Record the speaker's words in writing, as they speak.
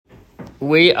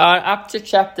We are up to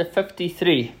chapter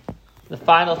 53, the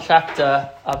final chapter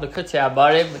of the Likutei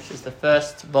Amarim, which is the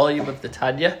first volume of the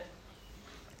Tanya.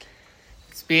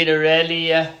 It's been a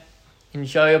really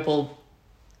enjoyable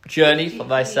journey for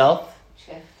myself.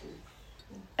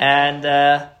 And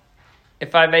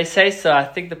if I may say so, I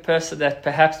think the person that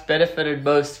perhaps benefited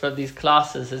most from these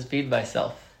classes has been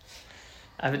myself.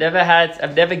 I've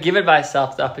never given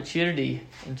myself the opportunity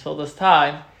until this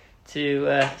time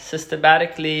to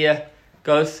systematically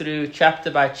go through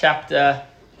chapter by chapter,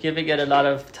 giving it a lot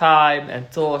of time and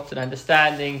thought and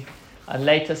understanding on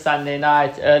later Sunday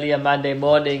night, earlier Monday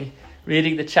morning,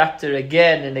 reading the chapter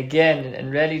again and again,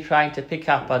 and really trying to pick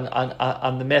up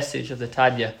on the message of the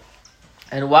Tanya.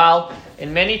 And while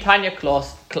in many Tanya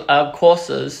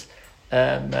courses,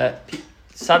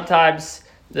 sometimes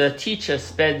the teacher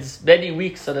spends many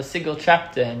weeks on a single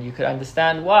chapter, and you could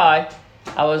understand why,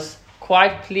 I was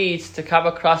quite pleased to come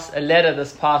across a letter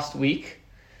this past week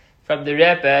from the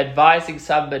Rebbe advising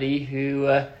somebody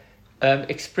who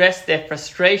expressed their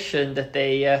frustration that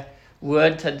they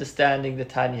weren't understanding the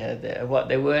Tanya,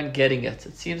 they weren't getting it.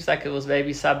 It seems like it was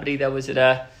maybe somebody that was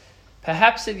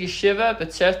perhaps in yeshiva,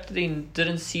 but certainly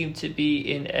didn't seem to be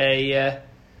in a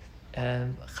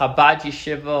Chabad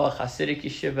yeshiva or Hasidic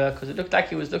yeshiva, because it looked like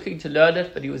he was looking to learn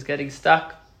it, but he was getting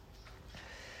stuck.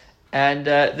 And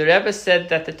the Rebbe said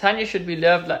that the Tanya should be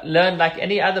learned like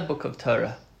any other book of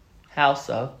Torah. How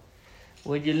so?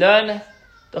 When you learn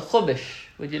the Chumash,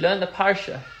 when you learn the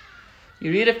Parsha,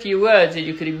 you read a few words and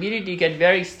you could immediately get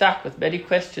very stuck with many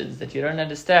questions that you don't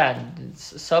understand.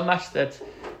 It's so much that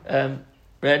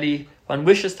really one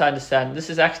wishes to understand. This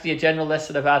is actually a general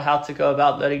lesson about how to go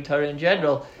about learning Torah in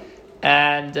general.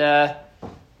 And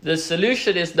the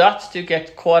solution is not to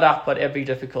get caught up on every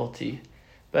difficulty,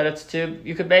 but it's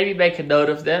you could maybe make a note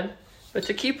of them, but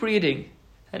to keep reading.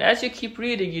 And as you keep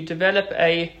reading, you develop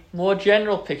a more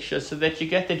general picture so that you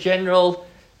get the general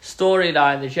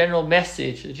storyline, the general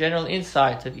message, the general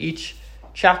insight of each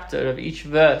chapter, of each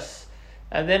verse.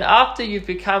 And then after you've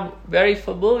become very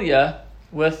familiar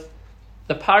with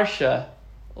the Parsha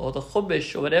or the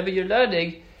Chumash or whatever you're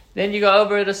learning, then you go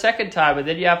over it a second time, and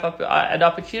then you have an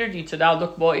opportunity to now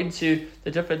look more into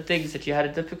the different things that you had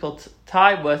a difficult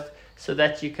time with, so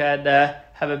that you can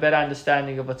have a better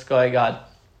understanding of what's going on.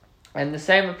 And the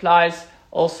same applies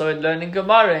also in learning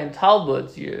Gemara and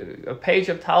Talmud. A page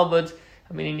of Talmud,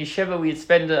 in yeshiva we'd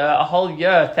spend a whole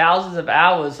year, thousands of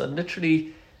hours on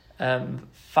literally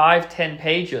 5-10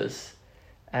 pages.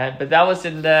 But that was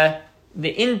in the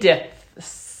in-depth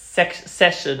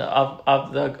session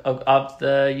of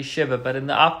the yeshiva. But in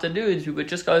the afternoons, we would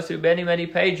just go through many, many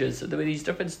pages. So there were these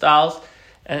different styles,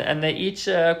 and they each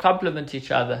complement each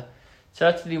other.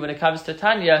 Certainly when it comes to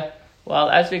Tanya, well,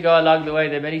 as we go along the way,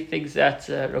 there are many things that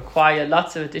require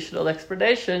lots of additional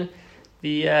explanation.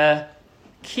 The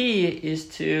key is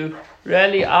to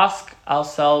really ask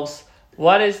ourselves,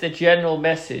 what is the general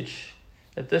message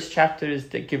that this chapter is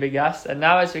giving us? And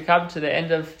now as we come to the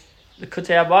end of the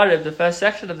Likutei Amarim, the first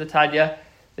section of the Tanya,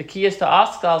 the key is to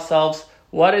ask ourselves,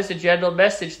 what is the general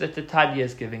message that the Tanya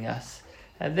is giving us?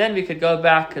 And then we could go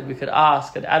back and we could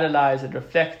ask and analyze and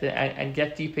reflect and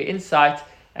get deeper insight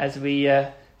as we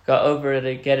go over it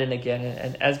again and again.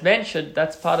 And as mentioned,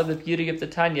 that's part of the beauty of the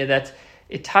Tanya, that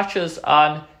it touches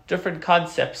on different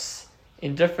concepts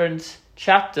in different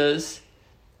chapters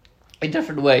in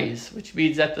different ways, which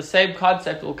means that the same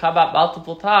concept will come up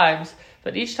multiple times,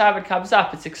 but each time it comes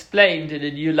up, it's explained in a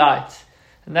new light.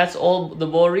 And that's all the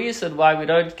more reason why we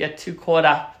don't get too caught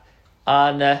up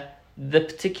on the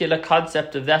particular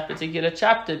concept of that particular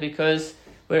chapter, because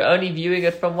we're only viewing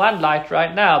it from one light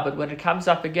right now, but when it comes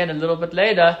up again a little bit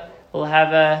later, we'll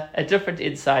have a different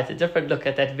insight, a different look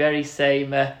at that very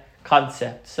same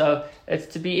concept. So it's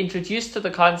to be introduced to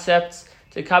the concepts,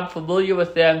 to become familiar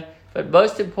with them, but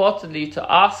most importantly,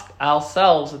 to ask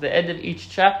ourselves at the end of each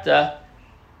chapter,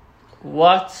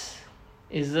 what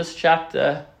is this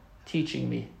chapter teaching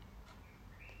me?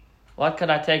 What can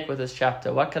I take with this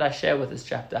chapter? What can I share with this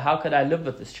chapter? How can I live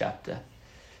with this chapter?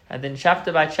 And then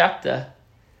chapter by chapter,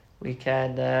 we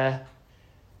can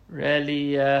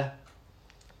really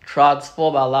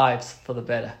transform our lives for the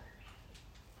better.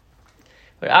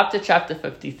 We're up to chapter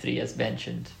 53, as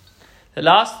mentioned. The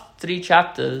last 3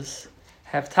 chapters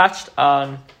have touched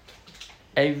on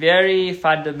a very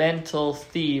fundamental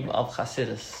theme of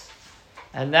Hasidus,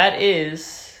 and that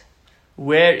is,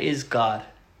 where is God?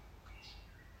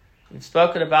 We've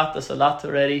spoken about this a lot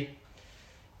already.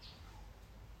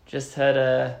 Just heard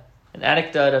an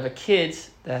anecdote of a kid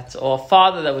or a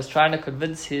father that was trying to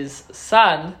convince his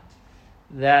son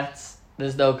that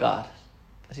there's no God.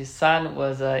 But his son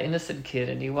was an innocent kid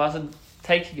and he wasn't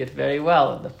taking it very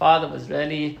well. And the father was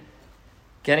really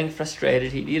getting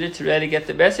frustrated. He needed to really get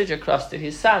the message across to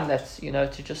his son that's,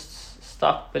 to just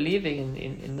stop believing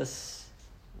in this,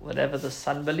 whatever the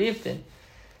son believed in.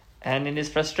 And in his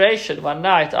frustration, one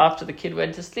night after the kid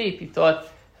went to sleep, he thought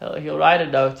he'll write a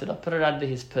note and I'll put it under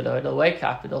his pillow and he'll wake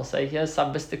up and he'll say, here's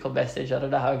some mystical message. I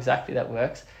don't know how exactly that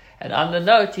works. And on the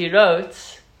note he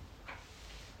wrote,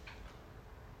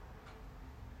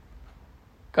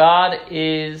 God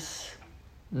is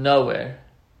nowhere.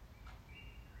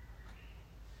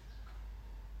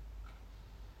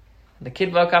 And the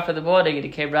kid woke up in the morning and he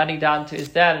came running down to his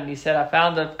dad and he said, I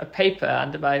found a paper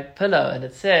under my pillow and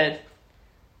it said,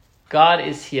 God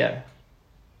is here.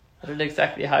 I don't know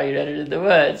exactly how he read it in the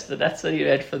words, but that's what he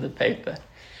read from the paper.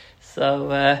 So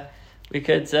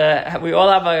we all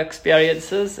have our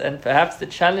experiences, and perhaps the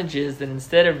challenge is that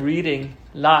instead of reading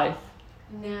life,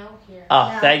 now here.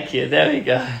 Thank you. There we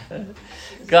go.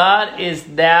 God is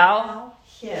now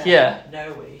here.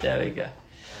 No way. There we go.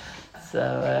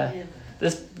 So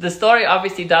the story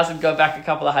obviously doesn't go back a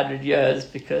couple of 100 years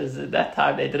because at that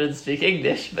time they didn't speak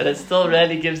English, but it still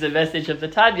really gives the message of the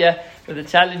Tanya. But the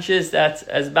challenge is that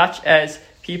as much as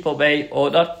people may,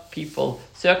 or not people,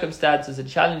 circumstances and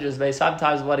challenges may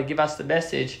sometimes want to give us the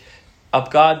message of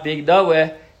God being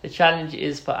nowhere, the challenge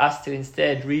is for us to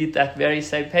instead read that very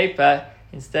same paper,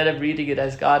 instead of reading it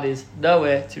as God is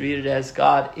nowhere, to read it as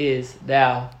God is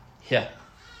now here.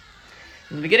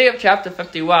 In the beginning of chapter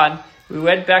 51, we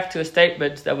went back to a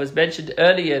statement that was mentioned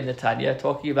earlier in the Tanya,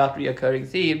 talking about reoccurring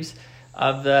themes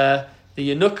of the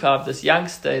Yenuka, of this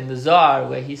youngster in the Zohar,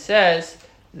 where he says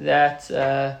that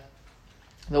the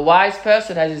wise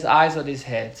person has his eyes on his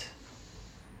head.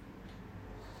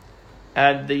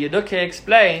 And the Yenuka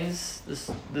explains,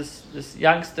 this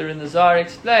youngster in the Zohar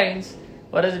explains,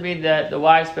 what does it mean that the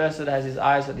wise person has his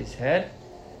eyes on his head?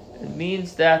 It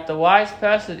means that the wise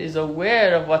person is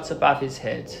aware of what's above his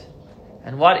head.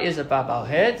 And what is above our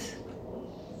head?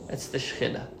 It's the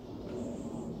Shekhinah.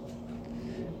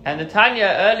 And the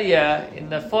Tanya earlier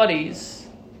in the 40s,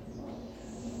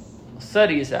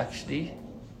 30s actually,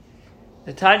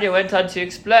 the Tanya went on to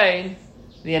explain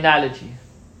the analogy.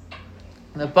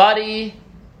 The body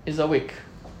is a wick.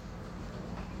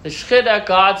 The Shekhinah,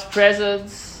 God's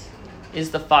presence, is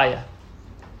the fire.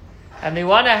 And we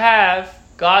want to have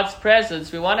God's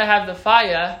presence, we want to have the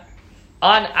fire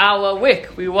on our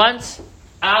wick. We want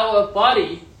our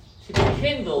body to be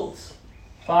kindled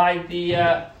by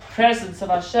the presence of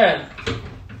Hashem.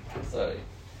 Sorry.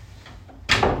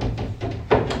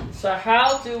 So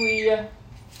how do we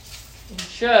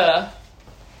ensure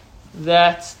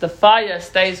that the fire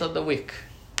stays on the wick?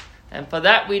 And for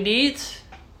that we need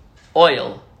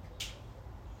oil.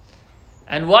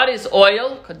 And what is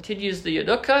oil? Continues the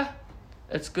Yenuka.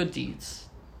 It's good deeds.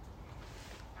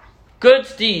 Good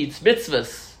deeds,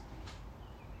 mitzvahs.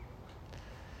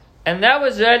 And that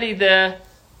was really the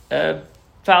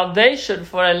foundation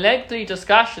for a lengthy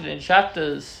discussion in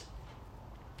chapters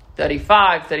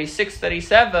 35, 36,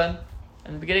 37,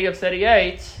 and the beginning of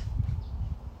 38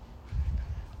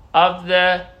 of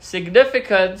the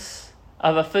significance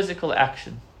of a physical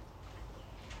action.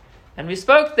 And we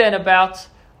spoke then about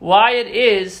why it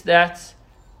is that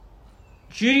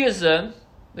Judaism,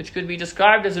 which could be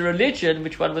described as a religion,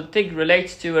 which one would think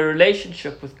relates to a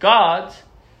relationship with God,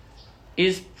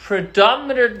 is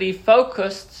predominantly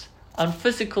focused on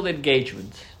physical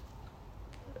engagement.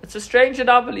 It's a strange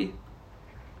anomaly.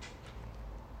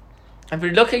 If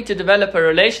we're looking to develop a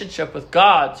relationship with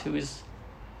God who is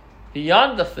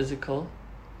beyond the physical,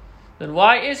 then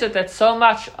why is it that so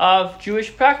much of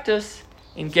Jewish practice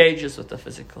engages with the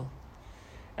physical?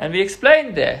 And we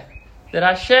explained there that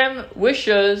Hashem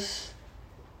wishes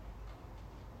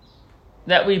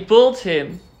that we build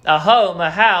Him a home, a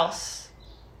house,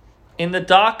 in the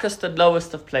darkest and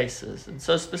lowest of places. And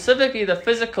so specifically the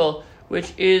physical,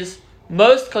 which is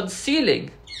most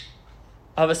concealing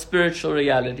of a spiritual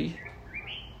reality,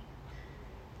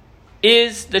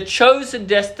 is the chosen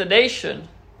destination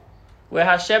where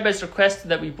Hashem has requested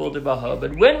that we build Him a home.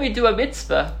 And when we do a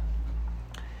mitzvah,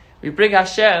 we bring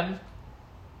Hashem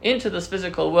into this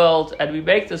physical world and we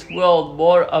make this world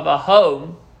more of a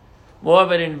home, more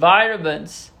of an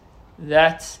environment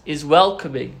that is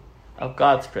welcoming of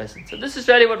God's presence. So this is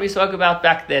really what we spoke about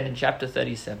back then in chapter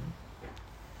 37.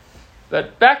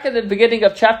 But back in the beginning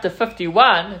of chapter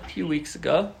 51, a few weeks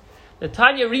ago, the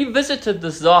Tanya revisited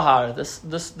this Zohar,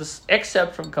 this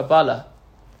excerpt from Kabbalah.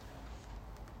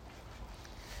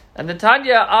 And the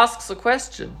Tanya asks a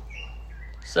question.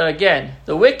 So again,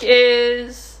 the wick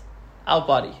is our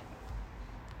body.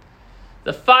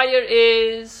 The fire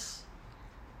is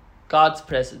God's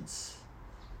presence.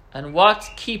 And what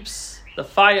keeps the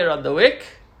fire on the wick?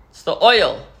 It's the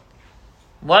oil.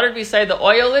 What did we say the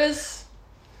oil is?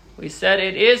 We said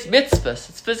it is mitzvahs.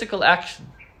 It's physical action.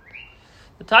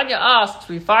 The Tanya asks,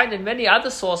 we find in many other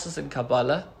sources in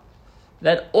Kabbalah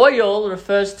that oil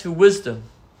refers to wisdom,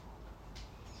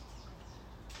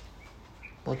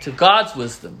 or to God's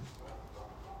wisdom.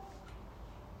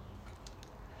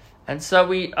 And so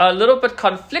we are a little bit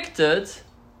conflicted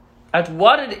at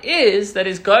what it is that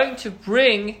is going to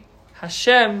bring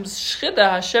Hashem's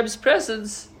shchina, Hashem's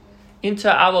presence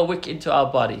into our wick, into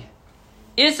our body.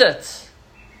 Is it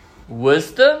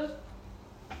wisdom?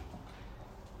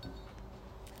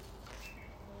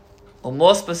 Or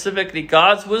more specifically,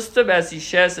 God's wisdom as He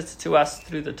shares it to us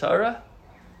through the Torah?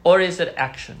 Or is it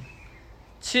action?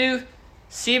 Two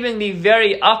seemingly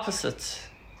very opposite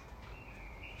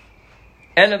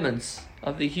elements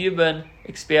of the human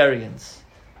experience.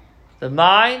 The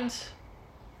mind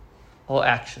or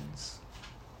actions.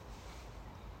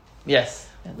 Yes?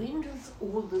 When does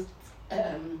all this,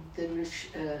 Hashem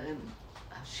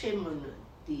and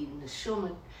the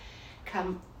Neshama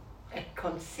come at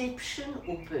conception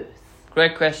or birth?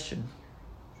 Great question.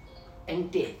 And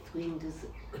death, when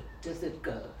does it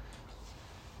go?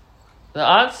 The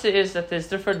answer is that there's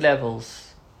different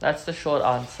levels. That's the short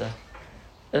answer.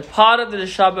 A part of the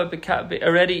neshama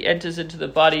already enters into the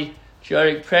body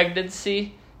during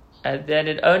pregnancy, and then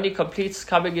it only completes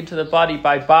coming into the body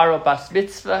by bar or bas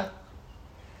mitzvah.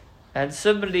 And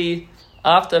similarly,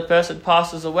 after a person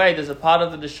passes away, there's a part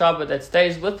of the neshama that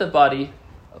stays with the body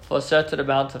for a certain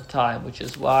amount of time, which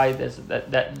is why there's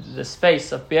that the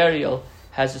space of burial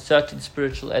has a certain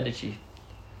spiritual energy.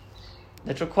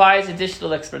 It requires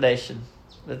additional explanation.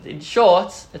 But in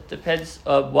short, it depends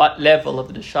on what level of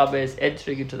the neshama is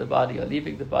entering into the body or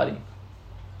leaving the body.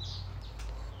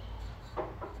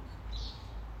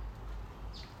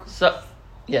 So,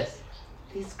 yes.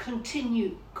 There's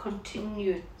continuity.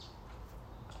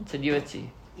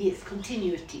 Yes,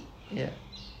 continuity. Yeah.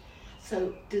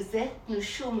 So does that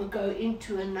neshama go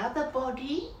into another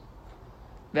body?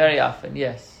 Very often,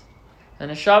 yes. The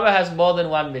neshama has more than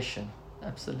one mission.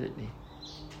 Absolutely.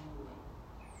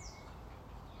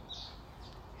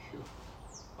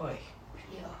 Oi.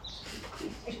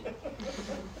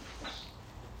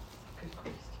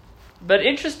 But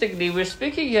interestingly, we're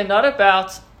speaking here not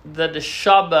about the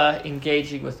neshama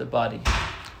engaging with the body.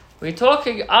 We're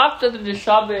talking after the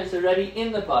neshama is already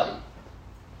in the body.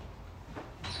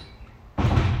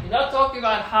 We're not talking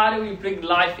about how do we bring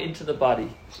life into the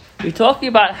body. We're talking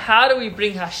about how do we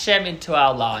bring Hashem into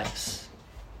our lives.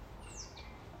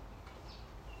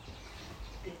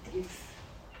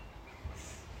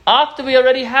 After we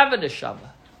already have a neshama,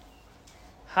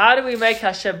 how do we make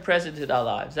Hashem present in our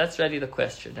lives? That's really the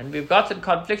question. And we've gotten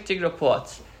conflicting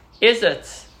reports. Is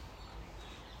it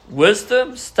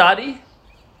wisdom, study,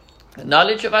 the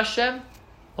knowledge of Hashem,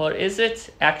 or is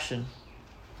it action?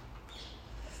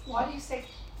 Why do you say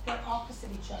they're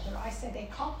opposite each other? I said they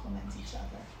complement each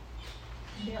other.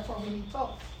 And therefore we need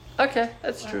both. Okay,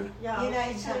 that's true. Yeah,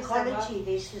 in psychology,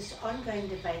 there's this ongoing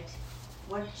debate: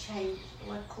 what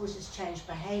causes change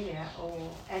behavior or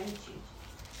attitude?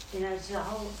 It's a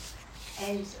whole,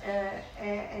 and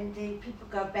then people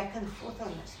go back and forth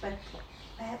on this. But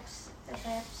perhaps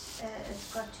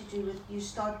it's got to do with you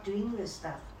start doing this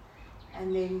stuff,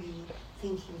 and then the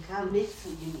thinking comes. That's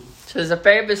what you mean. So there's a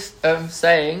famous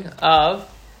saying of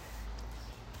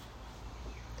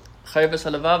Chovos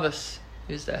HaLevavos.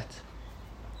 Who's that?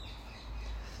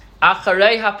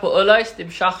 Acharei ha'po'olos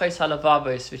nimshachos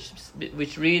haLevavos,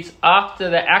 which reads, after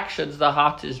the actions the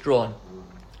heart is drawn.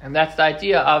 And that's the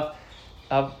idea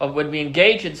of when we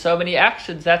engage in so many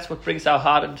actions, that's what brings our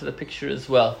heart into the picture as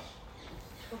well.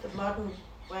 The modern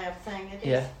way of saying it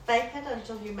is fake it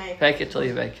until you make it. Fake it till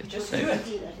you make it. Just do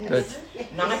it. Good.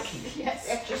 Nike. Yes.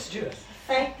 Just do it.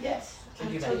 Fake Yes.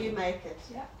 until you make it.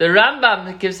 Yeah. The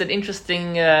Rambam gives an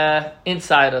interesting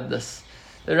insight on this.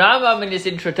 The Rambam, in his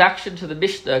introduction to the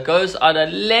Mishnah, goes on a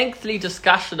lengthy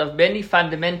discussion of many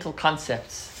fundamental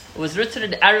concepts. It was written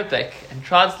in Arabic and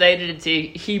translated into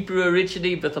Hebrew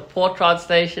originally with a poor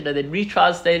translation, and then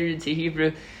retranslated into Hebrew.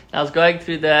 And I was going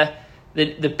through the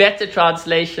better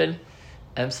translation,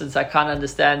 since I can't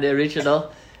understand the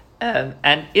original.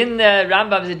 And in the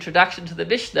Rambam's introduction to the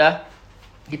Mishnah,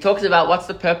 he talks about what's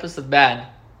the purpose of man.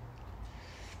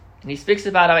 And he speaks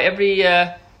about how every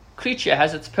creature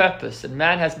has its purpose, and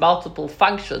man has multiple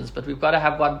functions, but we've got to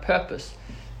have one purpose.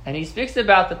 And he speaks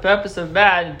about the purpose of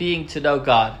man being to know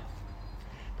God.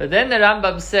 But then the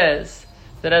Rambam says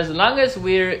that as long as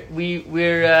we're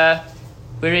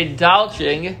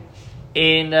indulging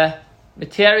in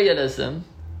materialism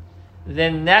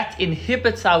then that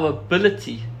inhibits our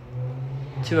ability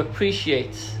to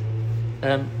appreciate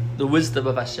the wisdom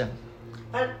of Hashem.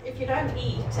 But if you don't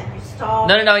eat and you starve...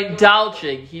 No,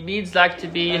 indulging. He means like to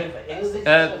be...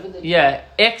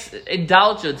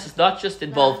 indulgence is not just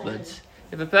involvement.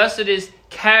 If a person is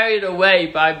carried away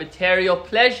by material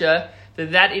pleasure,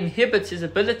 then that inhibits his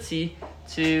ability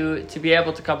to be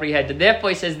able to comprehend. And therefore,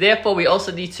 he says, therefore we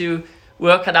also need to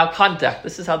work on our conduct.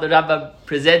 This is how the Rambam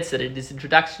presents it in his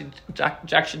introduction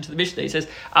to the Mishnah. He says,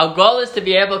 our goal is to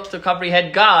be able to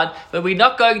comprehend God, but we're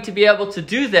not going to be able to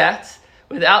do that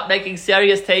without making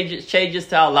serious changes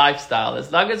to our lifestyle.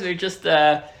 As long as we're just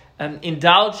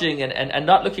indulging and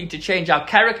not looking to change our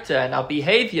character and our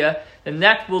behavior, then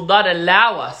that will not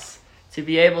allow us to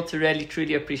be able to really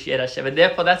truly appreciate Hashem. And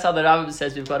therefore, that's how the Rambam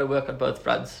says we've got to work on both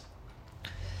fronts.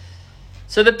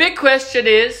 So the big question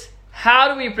is,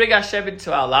 how do we bring Hashem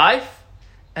into our life?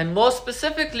 And more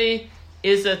specifically,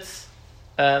 is it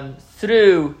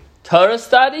through Torah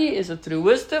study? Is it through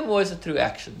wisdom? Or is it through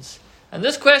actions? And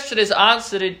this question is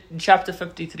answered in chapter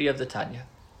 53 of the Tanya.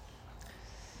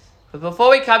 But before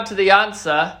we come to the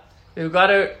answer, we've got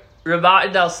to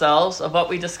remind ourselves of what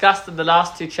we discussed in the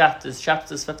last two chapters,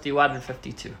 chapters 51 and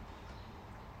 52.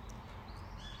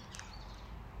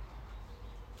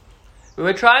 We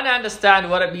were trying to understand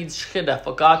what it means, Shekhinah,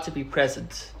 for God to be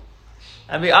present.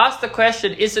 And we asked the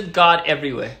question, isn't God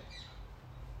everywhere?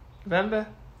 Remember?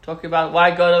 Talking about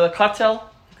why go to the Kotel?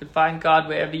 You can find God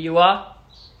wherever you are.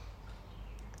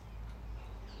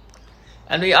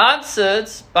 And we answered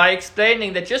by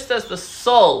explaining that just as the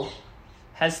soul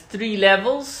has 3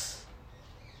 levels,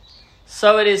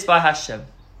 so it is by Hashem.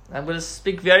 I'm going to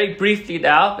speak very briefly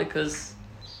now because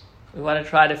we want to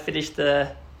try to finish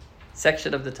the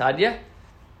section of the Tanya.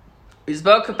 We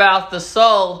spoke about the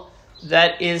soul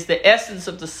that is the essence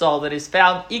of the soul that is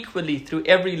found equally through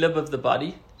every limb of the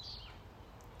body.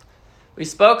 We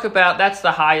spoke about that's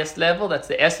the highest level, that's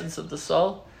the essence of the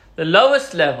soul. The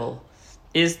lowest level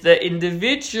is the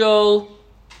individual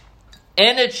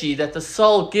energy that the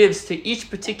soul gives to each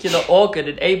particular organ,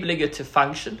 enabling it to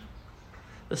function.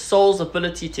 The soul's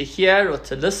ability to hear or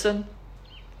to listen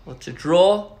or to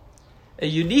draw. A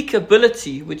unique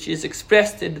ability which is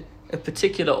expressed in a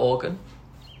particular organ.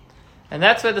 And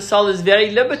that's where the soul is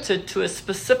very limited to a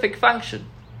specific function.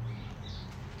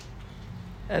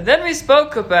 And then we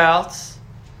spoke about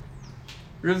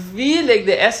revealing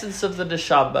the essence of the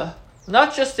neshama,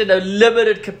 not just in a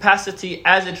limited capacity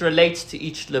as it relates to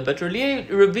each limb, but really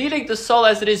revealing the soul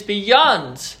as it is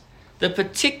beyond the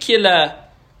particular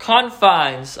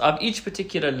confines of each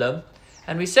particular limb.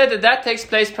 And we said that that takes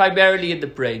place primarily in the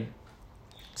brain.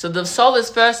 So the soul is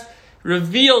first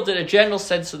revealed in a general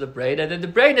sense of the brain, and then the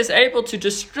brain is able to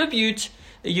distribute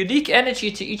a unique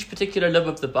energy to each particular limb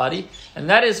of the body. And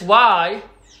that is why,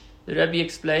 the Rebbe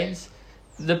explains,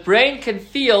 the brain can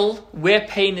feel where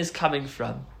pain is coming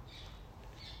from.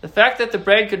 The fact that the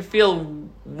brain can feel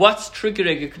what's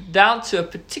triggering it down to a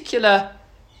particular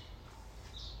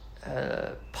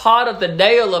part of the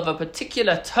nail of a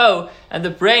particular toe, and the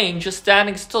brain just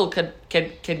standing still can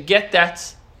get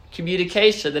that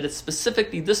communication that it's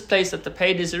specifically this place that the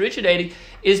pain is originating,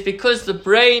 is because the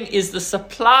brain is the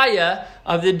supplier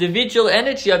of the individual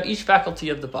energy of each faculty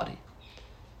of the body.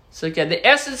 So again, the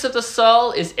essence of the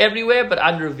soul is everywhere but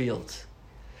unrevealed.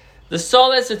 The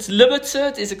soul as it's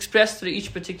limited is expressed through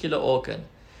each particular organ.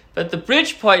 But the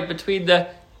bridge point between the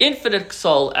infinite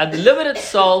soul and the limited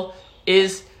soul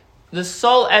is the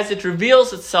soul as it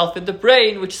reveals itself in the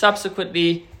brain, which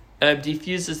subsequently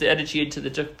diffuses the energy into the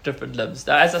different limbs.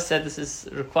 Now, as I said, this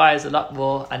requires a lot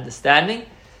more understanding.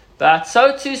 But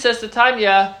so too, says the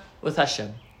Tanya, with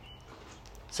Hashem,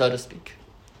 so to speak.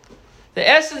 The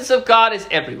essence of God is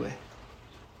everywhere.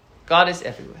 God is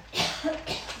everywhere.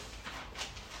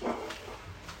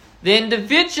 The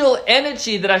individual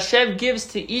energy that Hashem gives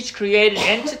to each created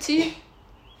entity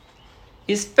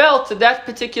is felt in that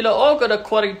particular organ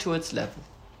according to its level.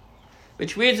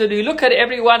 Which means when we look at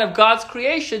every one of God's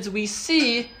creations, we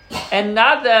see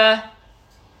another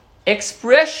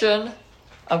expression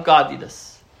of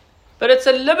godliness. But it's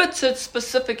a limited,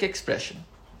 specific expression.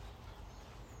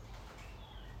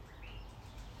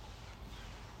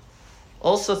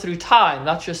 Also through time,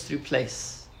 not just through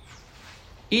place.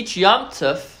 Each Yom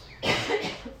Tov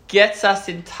gets us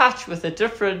in touch with a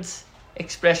different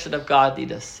expression of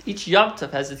godliness. Each Yom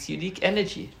Tov has its unique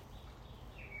energy.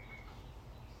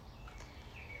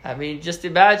 I mean, just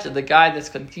imagine the guy that's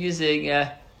confusing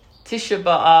Tisha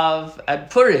B'Av and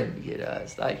Purim. You know,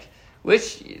 it's like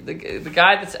the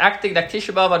guy that's acting like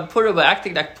Tisha B'Av on Purim or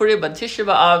acting like Purim on Tisha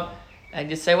B'Av, and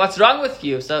you say, "What's wrong with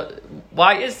you?" So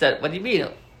why is that? What do you mean?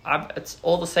 it's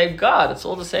all the same God, it's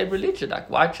all the same religion. Like,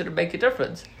 why should it make a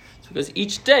difference? It's because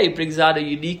each day brings out a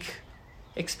unique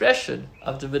expression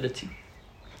of divinity.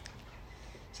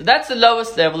 So that's the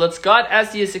lowest level. It's God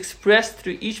as He is expressed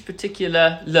through each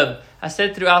particular limb. I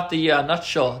said throughout the year, I'm not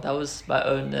sure. That was my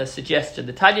own suggestion.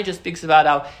 The Tanya just speaks about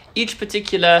how each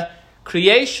particular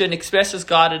creation expresses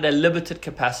God in a limited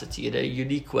capacity, in a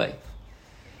unique way.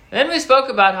 And then we spoke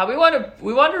about how we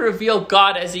want to reveal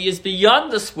God as He is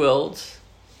beyond this world,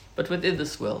 but within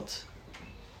this world.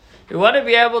 We want to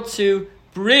be able to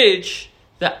bridge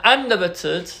the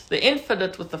unlimited, the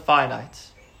infinite, with the finite.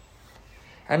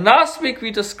 And last week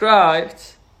we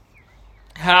described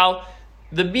how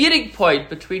the meeting point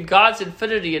between God's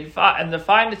infinity and the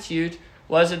finitude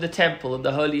was in the temple, in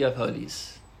the Holy of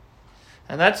Holies.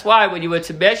 And that's why when you were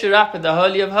to measure up in the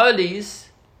Holy of Holies,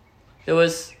 there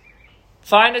was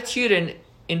finitude and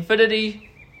infinity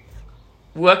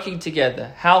working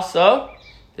together. How so?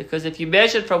 Because if you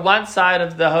measured from one side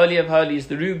of the Holy of Holies,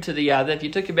 the room, to the other, if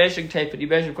you took a measuring tape and you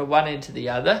measured from one end to the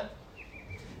other,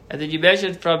 and then you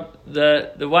measured from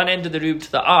the one end of the room to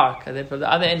the ark, and then from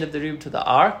the other end of the room to the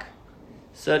ark,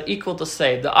 so it equaled the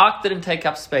same. The ark didn't take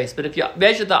up space, but if you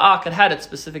measured the ark, it had its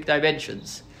specific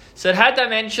dimensions. So it had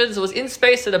dimensions, it was in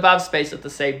space and above space at the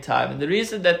same time. And the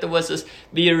reason that there was this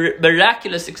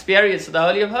miraculous experience of the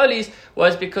Holy of Holies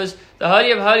was because the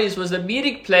Holy of Holies was the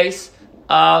meeting place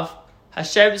of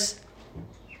Hashem's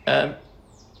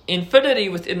infinity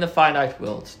within the finite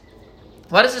world.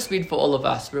 What does this mean for all of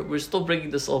us? We're still bringing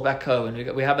this all back home,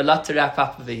 and we have a lot to wrap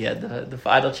up over here, the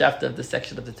final chapter of this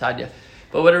section of the Tanya.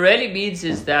 But what it really means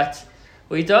is that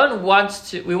we want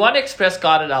to express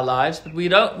God in our lives, but we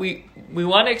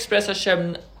want to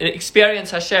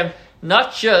experience Hashem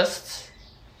not just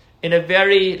in a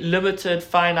very limited,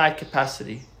 finite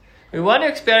capacity. We want to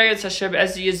experience Hashem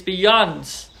as He is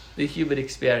beyond the human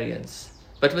experience,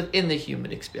 but within the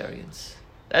human experience.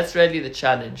 That's really the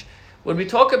challenge. When we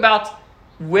talk about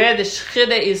where the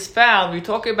Shekhinah is found, we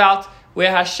talk about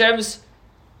where Hashem's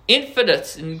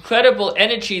infinite, incredible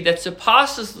energy that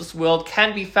surpasses this world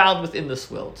can be found within this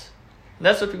world. And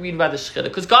that's what we mean by the Shekhinah.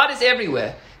 Because God is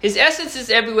everywhere. His essence is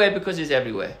everywhere because He's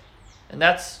everywhere. And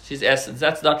that's His essence.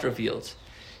 That's not revealed.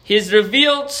 He's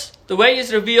revealed, the way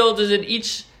He's revealed is in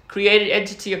each created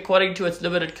entity according to its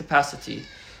limited capacity.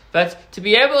 But to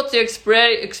be able to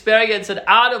experience an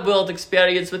outer world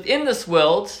experience within this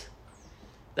world,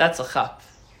 that's a chap.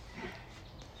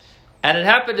 And it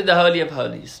happened in the Holy of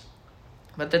Holies.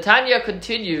 But the Tanya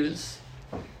continues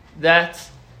that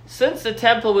since the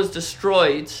temple was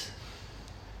destroyed,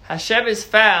 Hashem is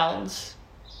found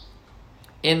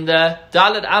in the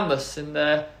Dalet Amos, in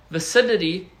the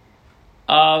vicinity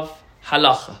of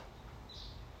Halacha.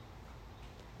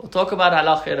 We'll talk about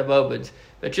Halacha in a moment.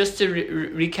 But just to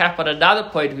recap on another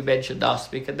point we mentioned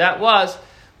last week, and that was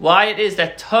why it is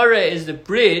that Torah is the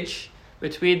bridge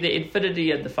between the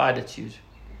infinity and the finitude.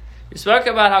 We spoke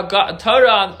about how Torah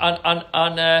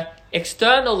on an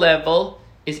external level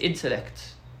is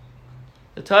intellect.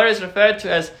 The Torah is referred to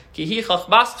as Kihi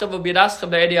Chachmaschem u'binaschem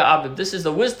le'enei ha'amim. This is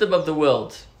the wisdom of the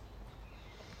world.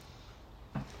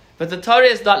 But the Torah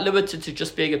is not limited to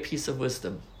just being a piece of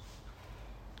wisdom.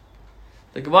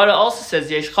 The Gemara also says,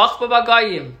 Yesh Chachma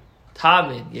b'Gayim,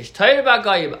 Tamin. Yesh Torah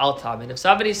b'Gayim, Al Tamin. If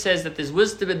somebody says that there's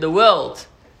wisdom in the world,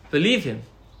 believe him.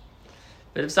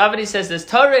 But if somebody says there's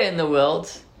Torah in the world,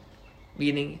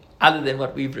 meaning other than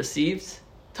what we've received,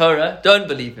 Torah, don't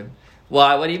believe him.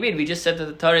 Why? What do you mean? We just said that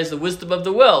the Torah is the wisdom of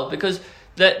the world, because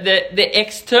the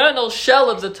external shell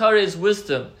of the Torah is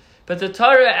wisdom, but the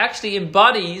Torah actually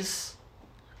embodies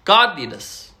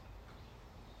godliness.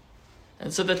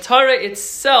 And so the Torah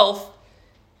itself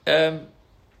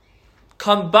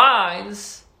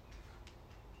combines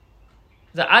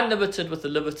the unlimited with the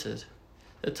limited.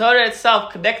 The Torah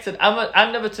itself connected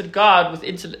unlimited God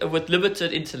with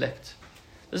limited intellect.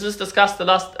 This was discussed a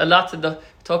lot in the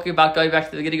talking about going back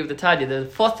to the beginning of the Tanya. The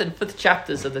 4th and 5th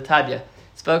chapters of the Tanya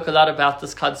spoke a lot about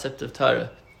this concept of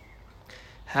Torah.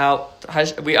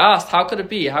 We asked, how could it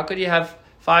be? How could you have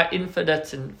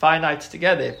infinite and finite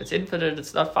together? If it's infinite,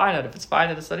 it's not finite. If it's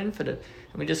finite, it's not infinite.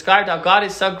 And we described how God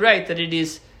is so great that in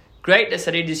His greatness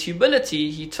and in His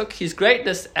humility, He took His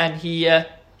greatness and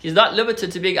He's not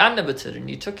limited to being unlimited. And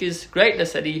He took His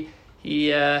greatness and He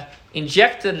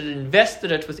injected it,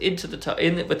 invested it within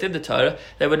the Torah,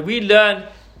 that when we learn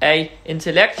a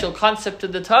intellectual concept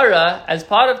of the Torah, as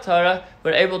part of Torah,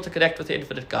 we're able to connect with the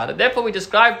infinite God. And therefore we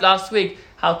described last week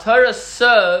how Torah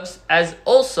serves as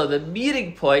also the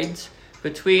meeting point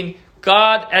between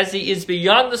God as He is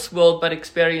beyond this world, but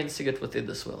experiencing it within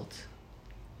this world.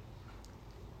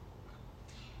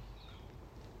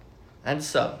 And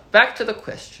so, back to the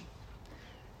question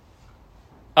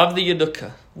of the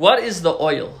Yanukkah. What is the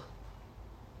oil?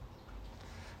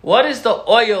 What is the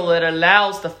oil that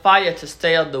allows the fire to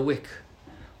stay on the wick?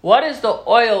 What is the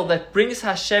oil that brings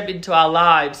Hashem into our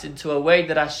lives into a way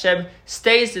that Hashem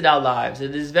stays in our lives?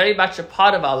 It is very much a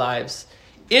part of our lives.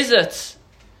 Is it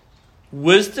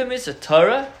wisdom? Is it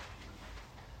Torah?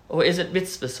 Or is it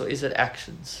mitzvahs? Or is it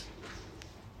actions?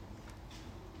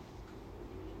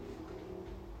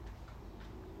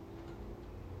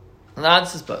 And the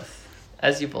answer is both,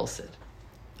 as you've all said.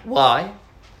 Why?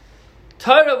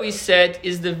 Torah, we said,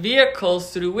 is the vehicle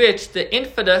through which the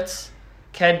infinite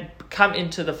can come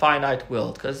into the finite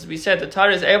world. Because we said the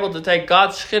Torah is able to take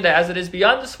God's Shekhinah as it is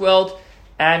beyond this world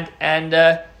and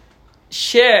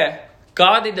share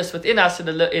godliness within us in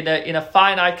a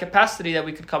finite capacity that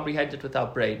we could comprehend it with our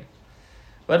brain.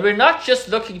 But we're not just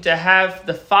looking to have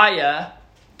the fire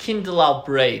kindle our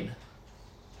brain.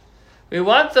 We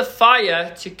want the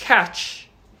fire to catch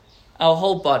our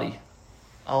whole body,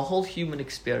 our whole human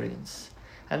experience.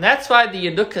 And that's why the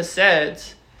Yanukkah said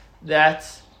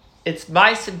that it's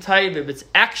Ma'asim Tovim, it's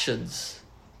actions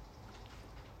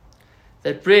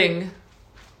that bring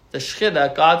the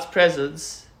Shekhinah, God's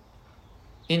presence,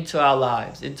 into our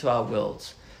lives, into our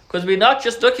worlds. Because we're not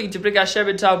just looking to bring Hashem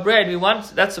into our brain.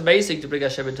 That's amazing to bring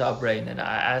Hashem into our brain. And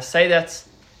I say that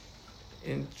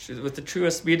with the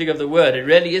truest meaning of the word. It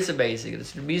really is amazing.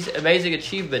 It's an amazing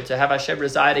achievement to have Hashem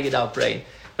residing in our brain.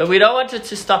 But we don't want it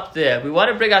to stop there. We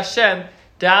want to bring Hashem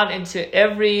down into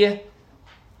every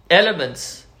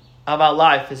element of our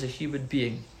life as a human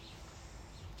being.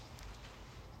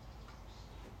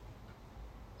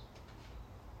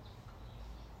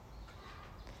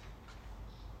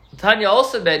 Tanya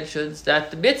also mentions that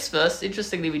the mitzvahs,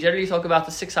 interestingly, we generally talk about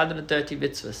the 630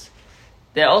 mitzvahs.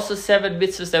 There are also 7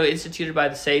 mitzvahs that were instituted by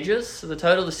the sages, so the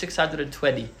total is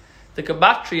 620. The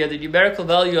gematria, the numerical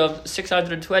value of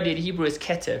 620 in Hebrew is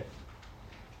keter.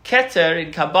 Keter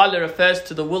in Kabbalah refers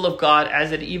to the will of God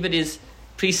as it even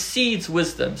precedes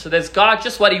wisdom. So there's God,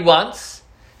 just what He wants,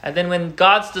 and then when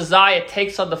God's desire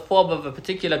takes on the form of a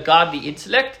particular godly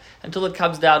intellect until it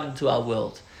comes down into our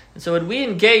world. And so when we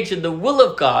engage in the will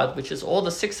of God, which is all the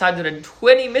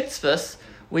 620 mitzvahs,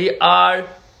 we are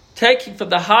taking from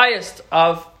the highest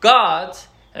of God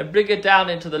and bring it down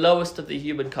into the lowest of the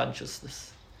human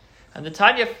consciousness. And the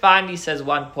Tanya finally says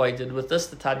one point, and with this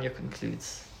the Tanya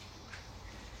concludes.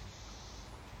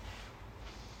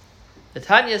 The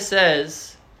Tanya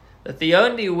says that the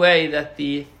only way that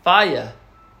the fire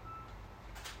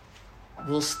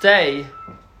will stay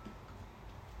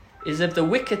is if the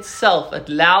wick itself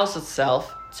allows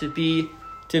itself to be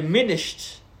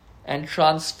diminished and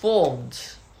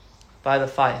transformed by the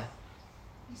fire.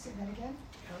 You say that again?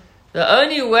 The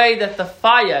only way that the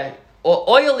fire, or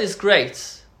oil is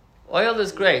great. Oil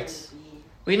is great.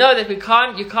 We know that you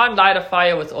can't light a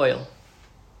fire with oil.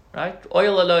 Right?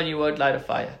 Oil alone you won't light a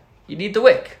fire. You need the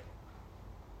wick.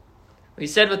 We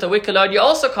said with the wick alone you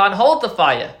also can't hold the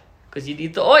fire because you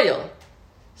need the oil.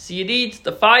 So you need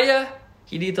the fire,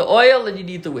 you need the oil, and you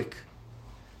need the wick.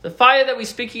 The fire that we're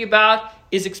speaking about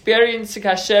is experiencing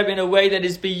Hashem in a way that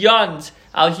is beyond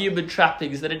our human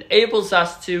trappings, that enables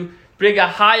us to bring a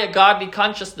higher godly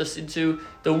consciousness into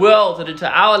the world and into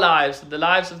our lives and the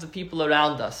lives of the people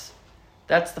around us.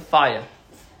 That's the fire.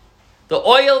 The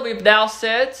oil, we've now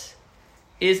said,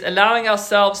 is allowing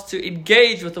ourselves to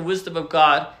engage with the wisdom of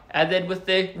God and then with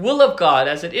the will of God,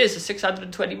 as it is, the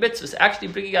 620 mitzvahs, actually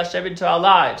bringing Hashem into our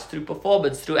lives through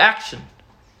performance, through action.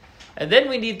 And then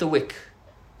we need the wick.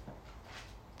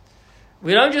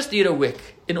 We don't just need a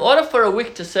wick. In order for a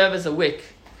wick to serve as a wick,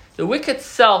 the wick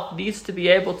itself needs to be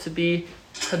able to be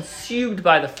consumed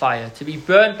by the fire, to be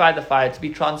burned by the fire, to be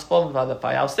transformed by the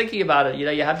fire. I was thinking about it,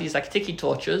 you have these like tiki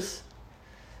torches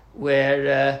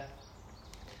where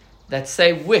that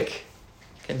same wick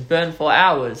can burn for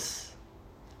hours.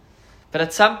 But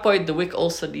at some point the wick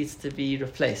also needs to be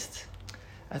replaced.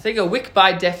 I think a wick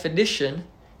by definition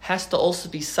has to also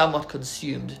be somewhat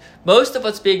consumed. Most of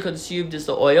what's being consumed is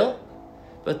the oil,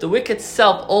 but the wick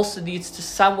itself also needs to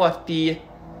somewhat be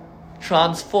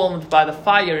transformed by the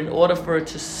fire in order for it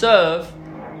to serve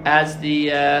as the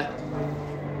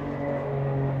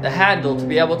handle to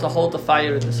be able to hold the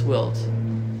fire in this world.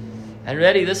 And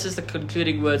really, this is the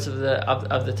concluding words of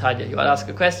the Tanya. You want to ask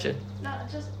a question? No, I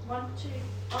just want to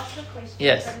ask a question.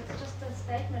 Yes. But it's just a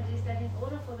statement is that in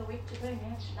order for the wick to burn, you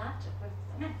have to light it with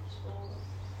a match, or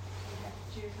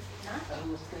you have to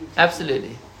light it.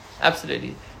 Absolutely.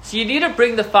 Absolutely. So you need to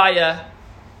bring the fire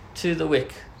to the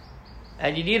wick.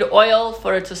 And you need oil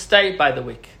for it to stay by the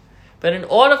wick. But in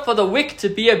order for the wick to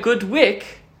be a good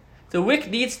wick, The wick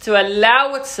needs to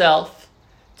allow itself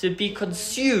to be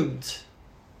consumed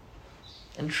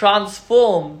and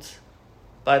transformed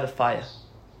by the fire.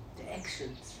 The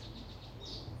actions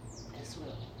as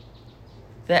well.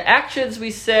 The actions,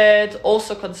 we said,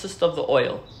 also consist of the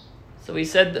oil. So we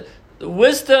said the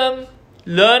wisdom,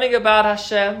 learning about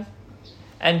Hashem,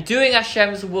 and doing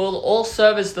Hashem's will all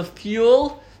serve as the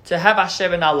fuel to have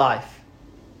Hashem in our life.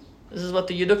 This is what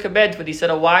the Yeduka meant when he said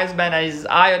a wise man has his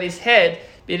eye on his head,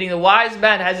 meaning the wise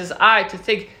man has his eye to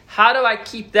think, how do I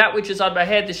keep that which is on my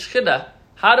head, the Shekhinah?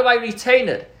 How do I retain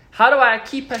it? How do I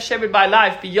keep Hashem in my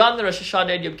life beyond the Rosh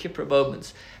Hashanah and Yom Kippur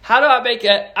moments? How do I make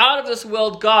an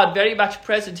out-of-this-world God very much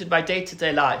present in my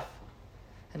day-to-day life?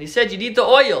 And he said, you need the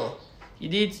oil. You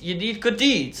need good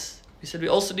deeds. He said, we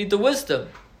also need the wisdom.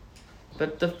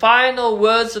 But the final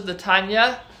words of the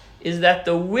Tanya is that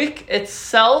the wick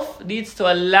itself needs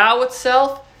to allow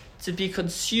itself to be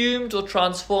consumed or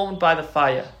transformed by the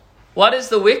fire. What is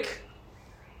the wick?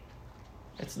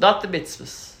 It's not the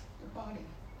mitzvahs. The body.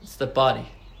 It's the body.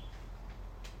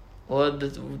 Or the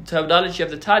terminology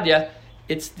of the Tanya,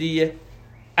 it's the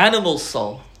animal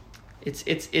soul. It's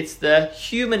the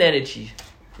human energy,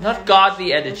 not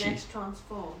godly energy. And that's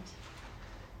transformed.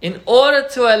 In order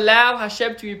to allow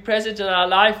Hashem to be present in our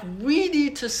life, we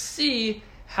need to see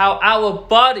how our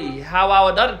body,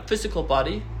 not a physical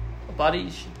body, a body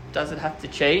doesn't have to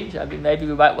change. I mean, maybe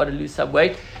we might want to lose some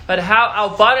weight, but how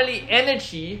our bodily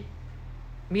energy,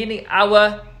 meaning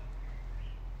our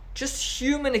just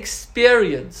human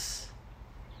experience,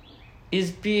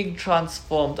 is being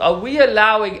transformed. Are we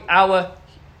allowing our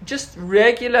just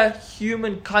regular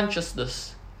human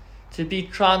consciousness to be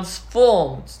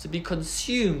transformed, to be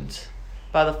consumed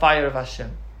by the fire of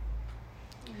Hashem?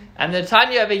 And the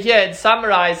Tanya over here, in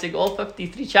summarizing all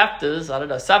 53 chapters,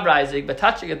 summarizing, but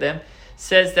touching at them,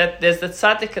 says that there's the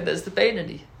tzaddik and there's the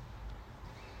Beinoni.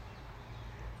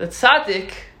 The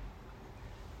tzaddik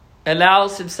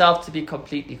allows himself to be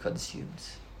completely consumed.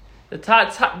 The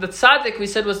tzaddik, we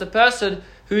said, was the person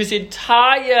whose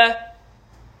entire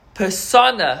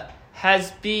persona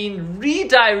has been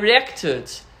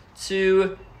redirected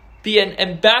to be an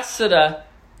ambassador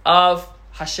of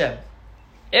Hashem.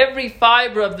 Every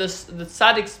fiber of the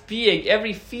tzaddik's being,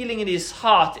 every feeling in his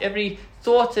heart, every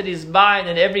thought in his mind,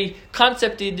 and every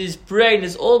concept in his brain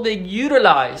is all being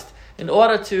utilized in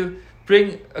order to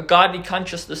bring a godly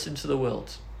consciousness into the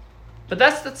world. But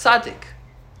that's the tzaddik.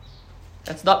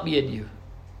 That's not me and you.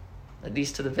 At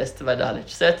least to the best of my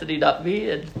knowledge. Certainly not me,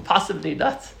 and possibly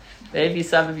not. Maybe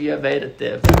some of you have made it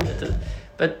there,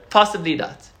 but possibly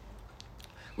not.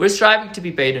 We're striving to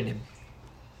be Beinonim.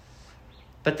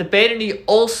 But the Beinoni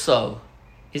also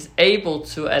is able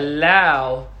to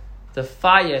allow the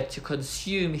fire to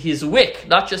consume his wick,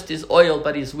 not just his oil,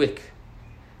 but his wick.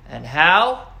 And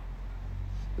how?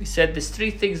 We said there's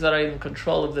three things that are in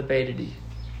control of the Beinoni.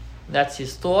 That's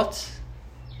his thought,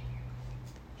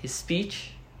 his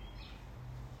speech,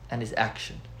 and his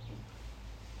action.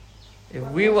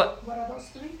 What are those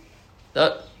three?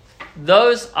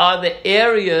 Those are the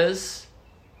areas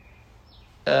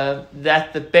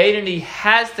that the Beinoni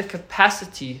has the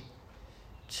capacity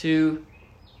to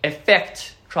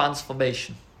effect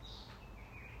transformation.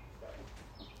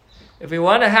 If we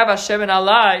want to have Hashem in our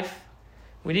life,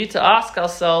 we need to ask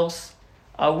ourselves,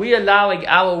 are we allowing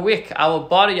our wick, our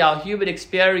body, our human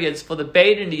experience for the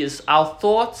Beinoni, our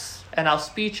thoughts and our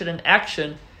speech and an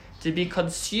action, to be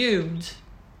consumed,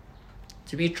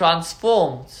 to be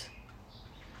transformed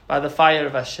by the fire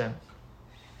of Hashem?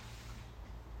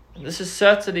 And this is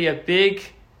certainly a big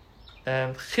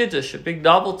chiddush, a big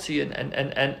novelty and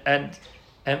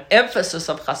emphasis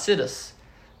of Chassidus.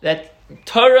 That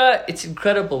Torah, it's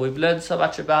incredible. We've learned so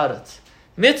much about it.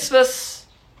 Mitzvahs,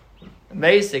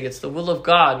 amazing. It's the will of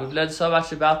God. We've learned so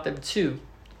much about them too.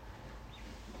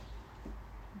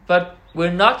 But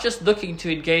we're not just looking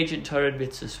to engage in Torah and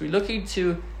mitzvahs. We're looking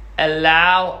to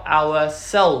allow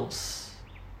ourselves,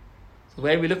 the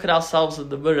way we look at ourselves in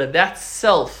the mirror, that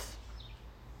self,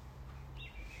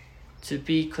 to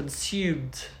be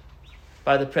consumed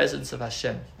by the presence of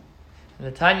Hashem. And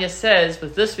the Tanya says,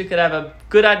 with this we could have a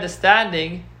good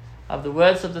understanding of the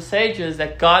words of the sages,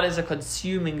 that God is a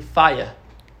consuming fire.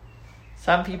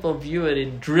 Some people view it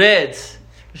in dread.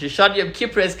 Rosh Hashanah Yom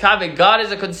Kippur is coming. God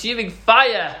is a consuming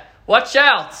fire. Watch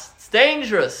out. It's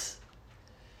dangerous.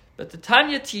 But the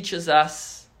Tanya teaches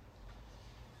us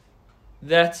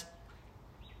that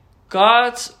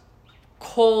God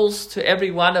calls to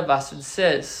every one of us and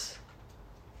says,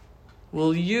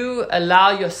 will you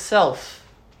allow yourself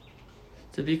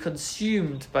to be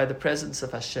consumed by the presence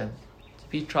of Hashem, to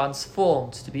be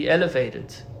transformed, to be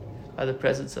elevated by the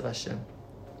presence of Hashem?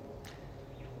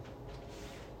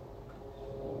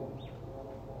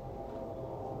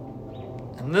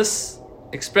 And this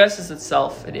expresses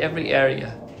itself in every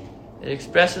area. It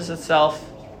expresses itself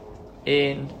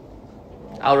in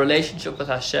our relationship with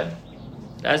Hashem.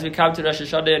 As we come to Rosh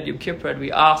Hashanah and Yom Kippur and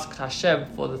we ask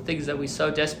Hashem for the things that we so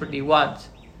desperately want,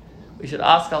 we should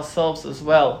ask ourselves as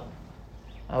well,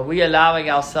 are we allowing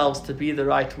ourselves to be the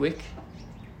right wick?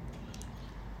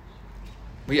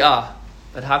 We are,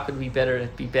 but how could we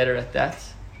be better at that?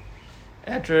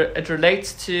 It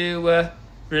relates to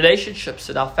relationships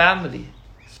in our family,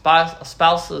 our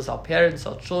spouses, our parents,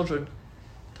 our children,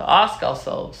 to ask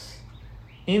ourselves,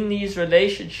 in these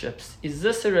relationships, is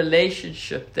this a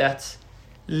relationship that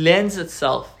lends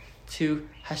itself to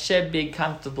Hashem being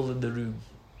comfortable in the room?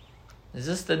 Is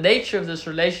this the nature of this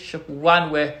relationship one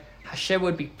where Hashem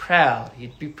would be proud,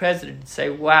 he'd be present and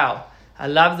say, wow, I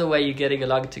love the way you're getting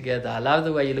along together, I love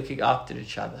the way you're looking after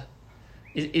each other?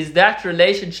 Is that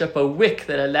relationship a wick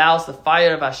that allows the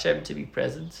fire of Hashem to be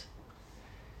present?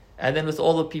 And then with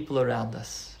all the people around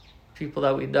us, people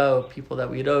that we know, people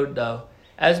that we don't know,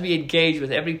 as we engage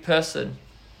with every person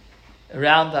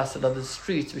around us and on the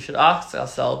streets, we should ask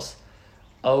ourselves,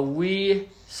 are we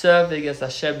serving as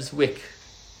Hashem's wick?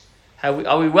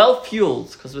 Are we well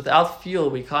fueled? Because without fuel,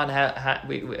 we can't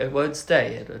it won't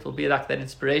stay. It will be like that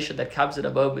inspiration that comes in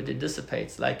a moment and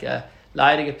dissipates, like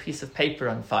lighting a piece of paper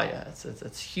on fire.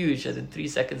 It's huge, and then 3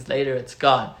 seconds later, it's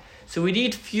gone. So we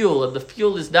need fuel, and the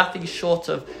fuel is nothing short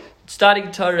of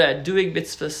starting Torah and doing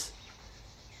mitzvahs.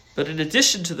 But in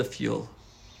addition to the fuel,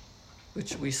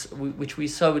 which we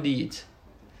so need,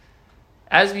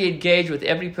 as we engage with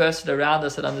every person around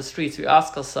us and on the streets, we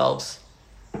ask ourselves,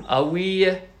 are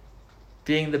we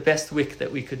being the best wick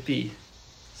that we could be,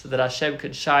 so that Hashem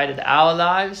can shine in our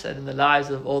lives and in the lives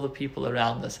of all the people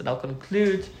around us? And I'll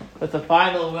conclude with the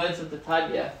final words of the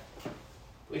Tanya,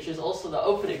 which is also the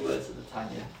opening words of the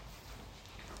Tanya.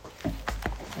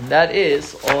 And that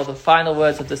is, or the final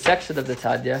words of the section of the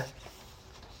Tanya,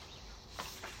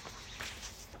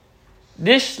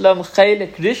 Nishlam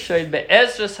chelik rishoin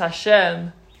be'ezras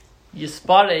Hashem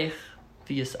yisparech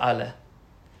v'yis'aleh.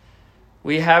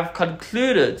 We have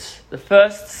concluded the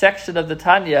first section of the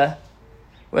Tanya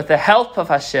with the help of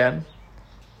Hashem.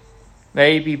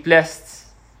 May he be blessed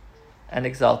and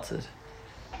exalted.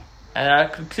 And I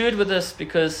conclude with this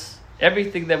because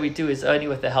everything that we do is only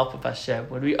with the help of Hashem.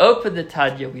 When we opened the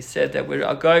Tanya, we said that we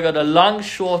are going on a long,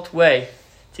 short way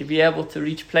to be able to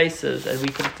reach places. And we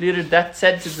concluded that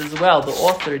sentence as well. The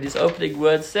author in his opening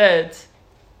words said,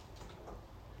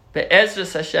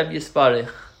 Be'ezras Hashem yisparech.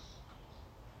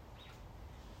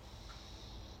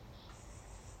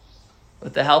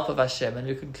 With the help of Hashem, and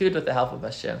we conclude with the help of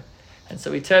Hashem. And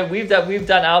so we've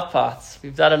done our parts.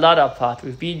 We've done a lot of our part.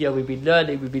 We've been here, we've been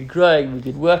learning, we've been growing, we've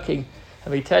been working,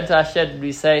 and we turn to Hashem and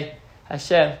we say,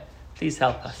 Hashem, please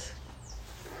help us.